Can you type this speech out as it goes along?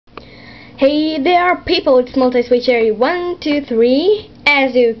Hey there people, it's multi-switchery 123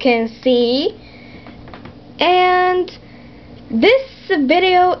 as you can see, and this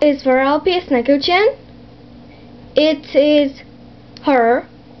video is for lpsnekochan. It is her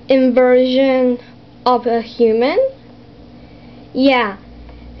inversion of a human. Yeah,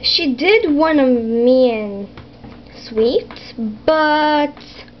 she did one of me and Sweet, but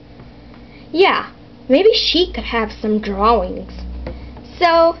yeah, maybe she could have some drawings.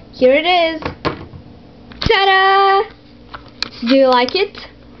 So here it is. Ta-da! Do you like it?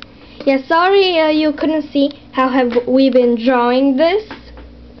 Yeah, sorry you couldn't see how have we been drawing this.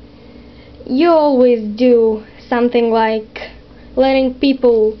 You always do something like letting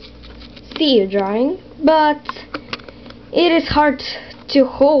people see you drawing, but it is hard to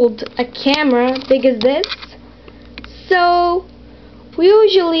hold a camera big as this. So we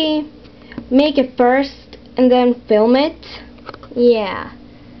usually make it first and then film it. Yeah,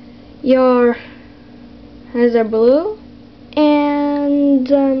 your eyes are blue, and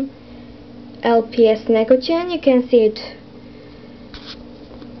lpsnekochan, you can see it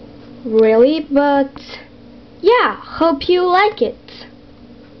really, but yeah, hope you like it.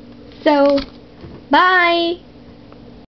 So, bye!